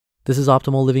This is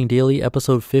Optimal Living Daily,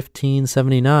 episode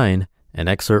 1579, an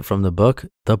excerpt from the book,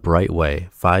 The Bright Way,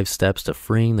 5 Steps to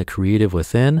Freeing the Creative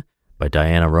Within by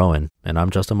Diana Rowan, and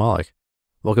I'm Justin Malik.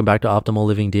 Welcome back to Optimal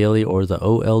Living Daily, or the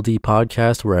OLD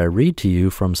podcast, where I read to you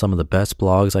from some of the best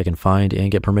blogs I can find and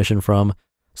get permission from,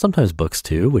 sometimes books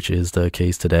too, which is the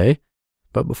case today.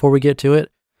 But before we get to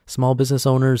it, small business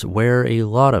owners wear a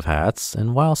lot of hats,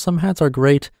 and while some hats are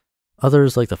great,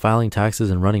 others like the filing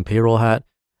taxes and running payroll hat,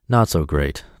 not so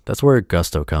great. That's where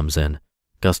Gusto comes in.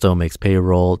 Gusto makes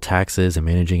payroll, taxes, and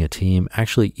managing a team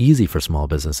actually easy for small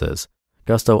businesses.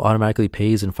 Gusto automatically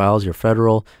pays and files your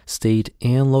federal, state,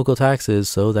 and local taxes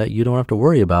so that you don't have to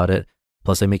worry about it.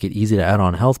 Plus, they make it easy to add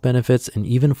on health benefits and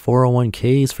even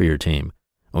 401ks for your team.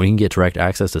 And we can get direct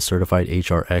access to certified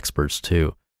HR experts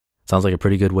too. Sounds like a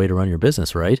pretty good way to run your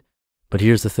business, right? But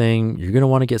here's the thing, you're going to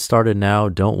want to get started now.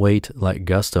 Don't wait. Let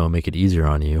Gusto make it easier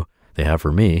on you. They have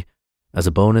for me. As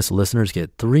a bonus, listeners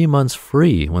get 3 months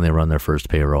free when they run their first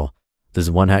payroll. This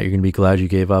is one hat you're going to be glad you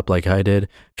gave up like I did.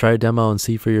 Try a demo and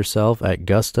see for yourself at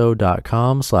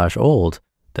gusto.com/old.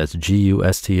 That's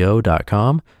gusto.com/OLD.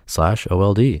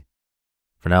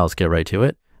 For now, let's get right to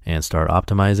it and start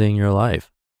optimizing your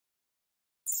life.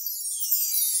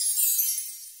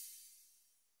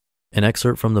 An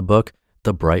excerpt from the book,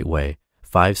 The Bright Way,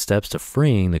 5 Steps to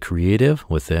Freeing the Creative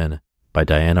Within by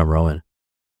Diana Rowan.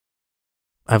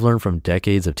 I've learned from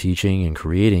decades of teaching and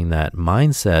creating that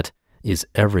mindset is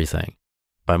everything.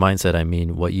 By mindset, I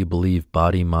mean what you believe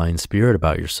body, mind, spirit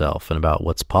about yourself and about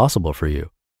what's possible for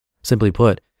you. Simply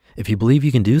put, if you believe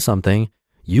you can do something,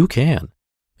 you can.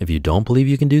 If you don't believe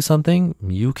you can do something,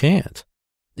 you can't.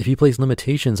 If you place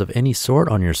limitations of any sort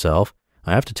on yourself,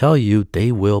 I have to tell you,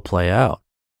 they will play out.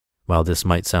 While this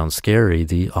might sound scary,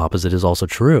 the opposite is also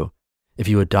true. If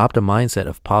you adopt a mindset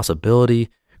of possibility,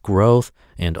 growth,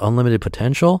 and unlimited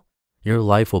potential, your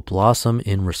life will blossom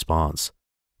in response.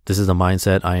 This is the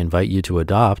mindset I invite you to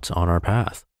adopt on our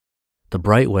path. The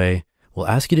Bright Way will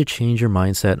ask you to change your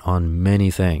mindset on many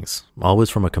things,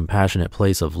 always from a compassionate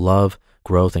place of love,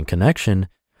 growth, and connection,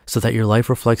 so that your life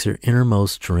reflects your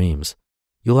innermost dreams.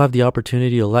 You'll have the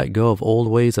opportunity to let go of old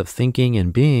ways of thinking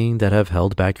and being that have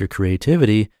held back your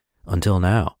creativity until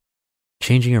now.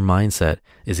 Changing your mindset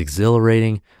is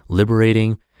exhilarating,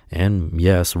 liberating, and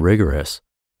yes, rigorous.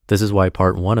 This is why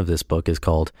part 1 of this book is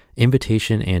called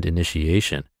Invitation and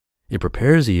Initiation. It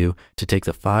prepares you to take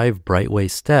the 5 Bright Way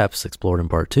steps explored in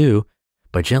part 2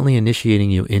 by gently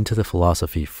initiating you into the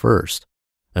philosophy first.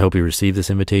 I hope you receive this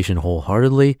invitation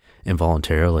wholeheartedly and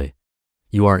voluntarily.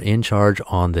 You are in charge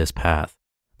on this path.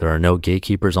 There are no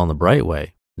gatekeepers on the Bright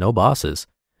Way, no bosses.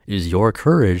 It is your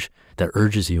courage that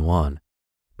urges you on.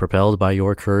 Propelled by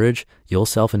your courage, you'll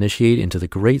self-initiate into the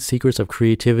great secrets of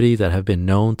creativity that have been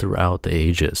known throughout the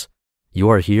ages. You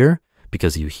are here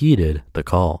because you heeded the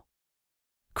call.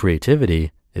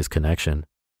 Creativity is connection.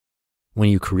 When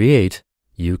you create,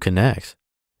 you connect.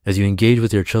 As you engage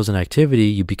with your chosen activity,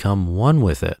 you become one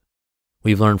with it.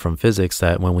 We've learned from physics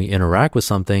that when we interact with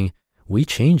something, we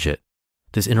change it.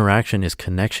 This interaction is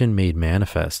connection made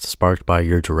manifest, sparked by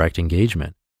your direct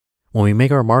engagement. When we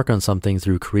make our mark on something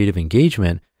through creative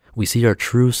engagement, we see our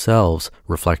true selves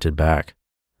reflected back.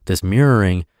 This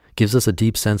mirroring gives us a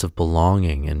deep sense of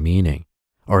belonging and meaning.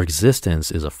 Our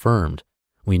existence is affirmed.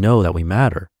 We know that we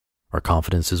matter. Our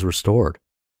confidence is restored.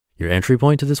 Your entry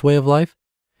point to this way of life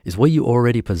is what you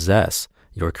already possess,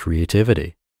 your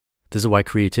creativity. This is why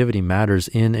creativity matters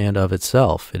in and of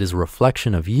itself. It is a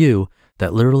reflection of you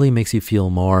that literally makes you feel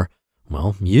more,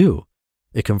 you.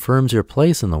 It confirms your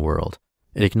place in the world.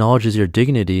 It acknowledges your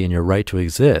dignity and your right to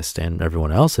exist, and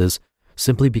everyone else's,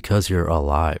 simply because you're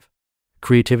alive.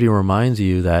 Creativity reminds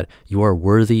you that you are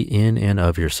worthy in and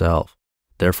of yourself.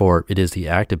 Therefore, it is the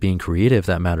act of being creative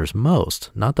that matters most,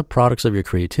 not the products of your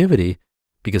creativity,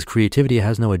 because creativity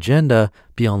has no agenda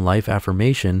beyond life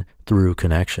affirmation through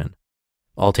connection.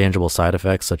 All tangible side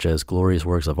effects such as glorious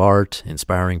works of art,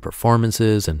 inspiring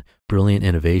performances, and brilliant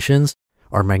innovations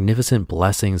are magnificent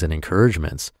blessings and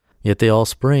encouragements. Yet they all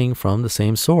spring from the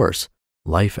same source,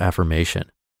 life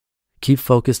affirmation. Keep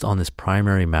focused on this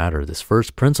primary matter, this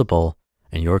first principle,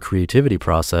 and your creativity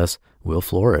process will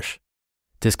flourish.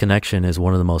 Disconnection is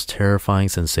one of the most terrifying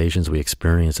sensations we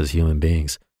experience as human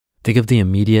beings. Think of the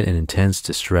immediate and intense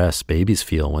distress babies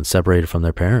feel when separated from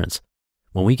their parents.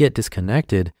 When we get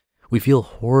disconnected, we feel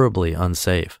horribly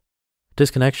unsafe.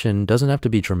 Disconnection doesn't have to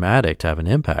be dramatic to have an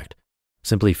impact.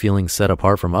 Simply feeling set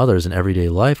apart from others in everyday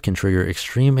life can trigger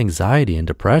extreme anxiety and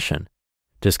depression.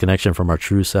 Disconnection from our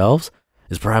true selves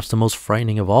is perhaps the most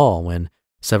frightening of all. When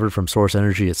severed from source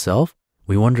energy itself,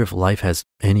 we wonder if life has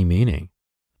any meaning.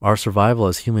 Our survival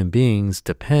as human beings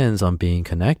depends on being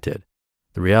connected.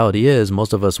 The reality is,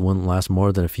 most of us wouldn't last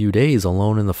more than a few days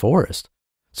alone in the forest.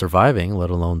 Surviving, let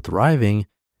alone thriving,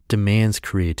 demands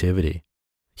creativity.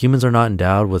 Humans are not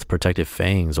endowed with protective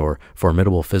fangs or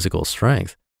formidable physical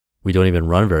strength. We don't even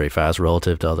run very fast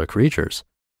relative to other creatures.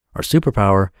 Our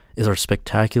superpower is our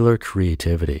spectacular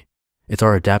creativity. It's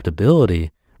our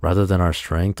adaptability rather than our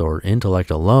strength or intellect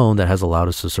alone that has allowed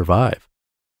us to survive.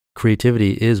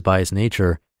 Creativity is by its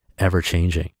nature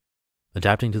ever-changing.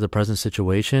 Adapting to the present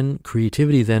situation,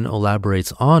 creativity then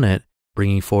elaborates on it,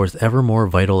 bringing forth ever more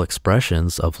vital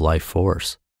expressions of life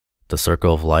force. The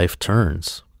circle of life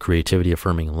turns, creativity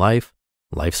affirming life,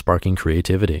 life sparking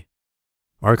creativity.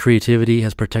 Our creativity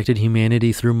has protected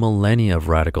humanity through millennia of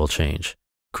radical change.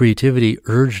 Creativity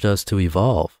urged us to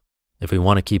evolve. If we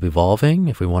want to keep evolving,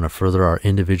 if we want to further our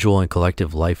individual and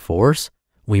collective life force,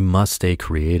 we must stay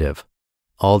creative.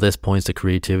 All this points to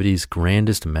creativity's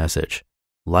grandest message.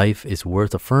 Life is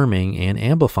worth affirming and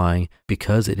amplifying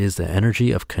because it is the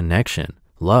energy of connection,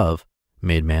 love,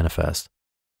 made manifest.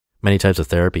 Many types of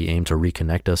therapy aim to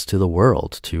reconnect us to the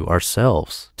world, to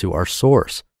ourselves, to our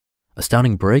source.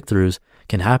 Astounding breakthroughs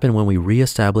can happen when we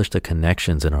reestablish the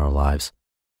connections in our lives.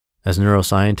 As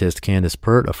neuroscientist Candace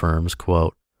Pert affirms,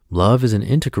 quote, "Love is an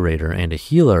integrator and a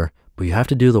healer, but you have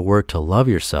to do the work to love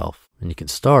yourself, and you can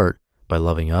start by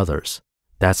loving others.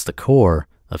 That's the core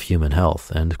of human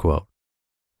health," end quote.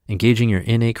 Engaging your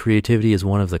innate creativity is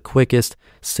one of the quickest,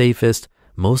 safest,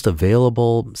 most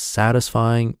available,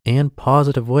 satisfying, and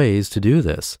positive ways to do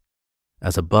this.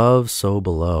 As above, so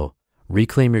below.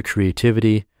 Reclaim your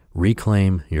creativity,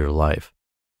 reclaim your life.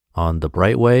 On The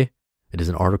Bright Way, it is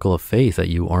an article of faith that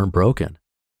you aren't broken.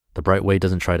 The Bright Way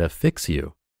doesn't try to fix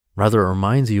you. Rather, it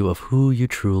reminds you of who you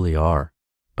truly are.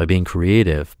 By being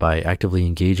creative, by actively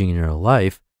engaging in your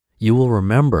life, you will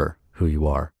remember who you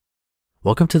are.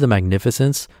 Welcome to the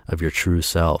magnificence of your true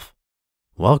self.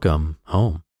 Welcome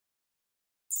home.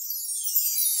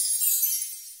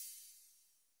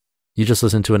 You just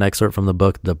listened to an excerpt from the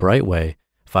book, The Bright Way,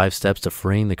 5 Steps to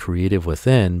Freeing the Creative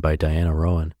Within by Diana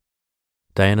Rowan.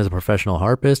 Diana is a professional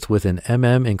harpist with an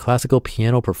MM in classical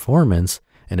piano performance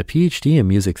and a PhD in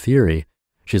music theory.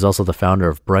 She's also the founder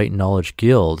of Bright Knowledge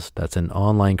Guild. That's an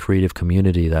online creative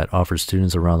community that offers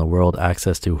students around the world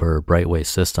access to her Bright Way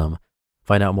system.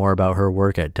 Find out more about her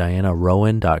work at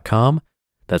dianarowan.com.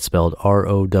 That's spelled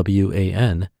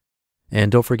ROWAN.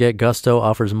 And don't forget, Gusto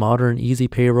offers modern, easy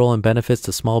payroll and benefits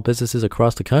to small businesses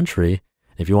across the country.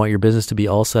 If you want your business to be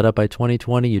all set up by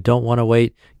 2020, you don't want to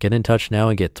wait. Get in touch now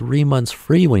and get 3 months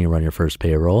free when you run your first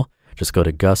payroll. Just go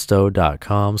to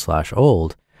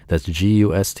gusto.com/old. That's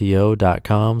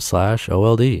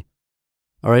gusto.com/OLD.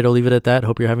 All right, I'll leave it at that.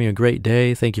 Hope you're having a great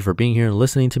day. Thank you for being here and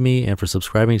listening to me and for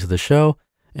subscribing to the show.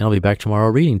 And I'll be back tomorrow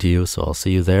reading to you. So I'll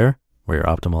see you there where your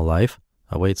optimal life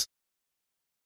awaits.